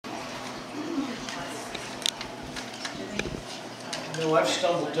No, I've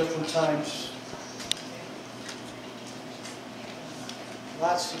stumbled different times.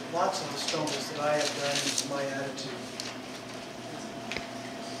 Lots of the stumbles that I have done is my attitude.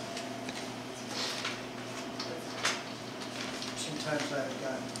 Sometimes I've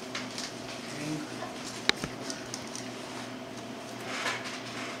gotten angry.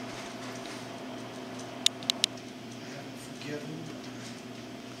 I haven't forgiven.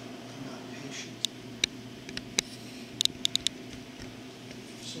 I'm not patient.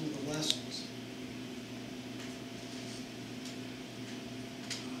 Some of the lessons.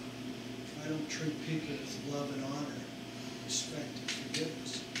 If I don't treat people with love and honor, respect and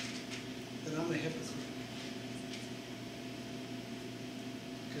forgiveness, then I'm a hypocrite.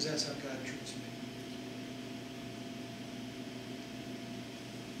 Because that's how God treats me.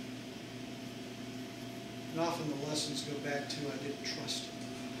 And often the lessons go back to I didn't trust Him.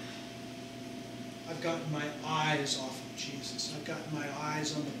 I've gotten my eyes off of Jesus. I've gotten my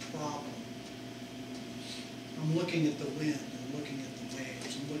eyes on the problem. I'm looking at the wind. I'm looking at the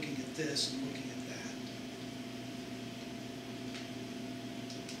waves. I'm looking at this and looking at that.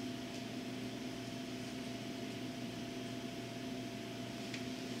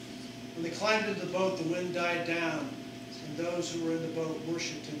 When they climbed into the boat, the wind died down, and those who were in the boat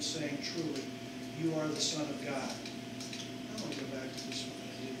worshipped Him, saying, "Truly, you are the Son of God." I want to go back to this one.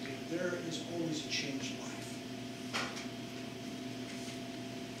 There is always a changed life.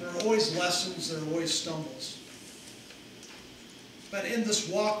 There are always lessons, there are always stumbles. But in this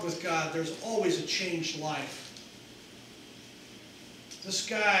walk with God, there's always a changed life. This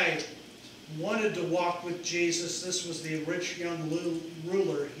guy wanted to walk with Jesus. This was the rich young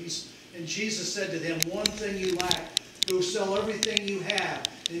ruler. And Jesus said to him, "One thing you lack. Go sell everything you have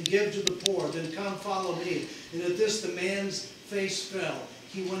and give to the poor. Then come follow me." And at this the man's face fell.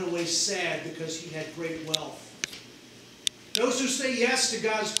 He went away sad because he had great wealth. Those who say yes to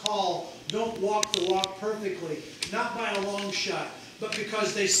God's call don't walk the walk perfectly, not by a long shot, but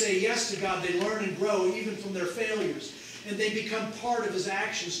because they say yes to God, they learn and grow even from their failures, and they become part of His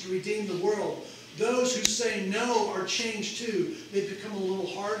actions to redeem the world. Those who say no are changed too. They become a little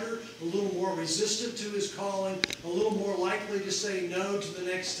harder, a little more resistant to His calling, a little more likely to say no to the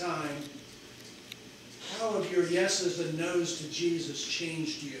next time. How have your yeses and nos to Jesus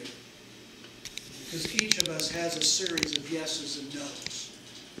changed you? Because each of us has a series of yeses and nos.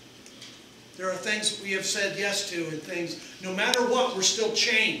 There are things that we have said yes to, and things, no matter what, we're still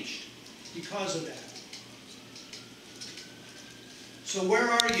changed because of that. So where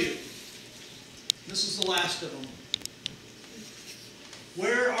are you? This is the last of them.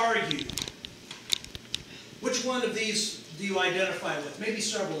 Where are you? Which one of these do you identify with? Maybe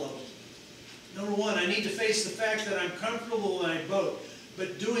several of them. Number one, I need to face the fact that I'm comfortable in my boat,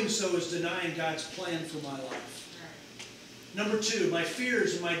 but doing so is denying God's plan for my life. Number two, my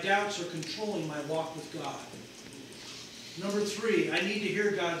fears and my doubts are controlling my walk with God. Number three, I need to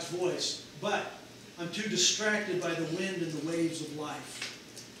hear God's voice, but I'm too distracted by the wind and the waves of life.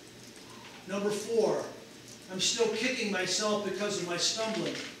 Number four, I'm still kicking myself because of my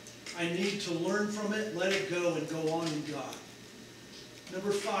stumbling. I need to learn from it, let it go, and go on in God.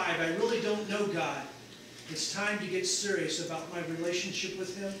 Number five, I really don't know God. It's time to get serious about my relationship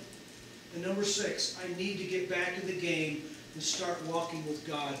with Him. And number six, I need to get back in the game and start walking with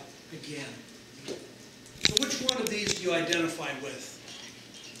God again. So which one of these do you identify with?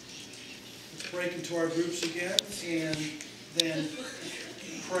 Let's break into our groups again and then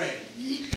pray.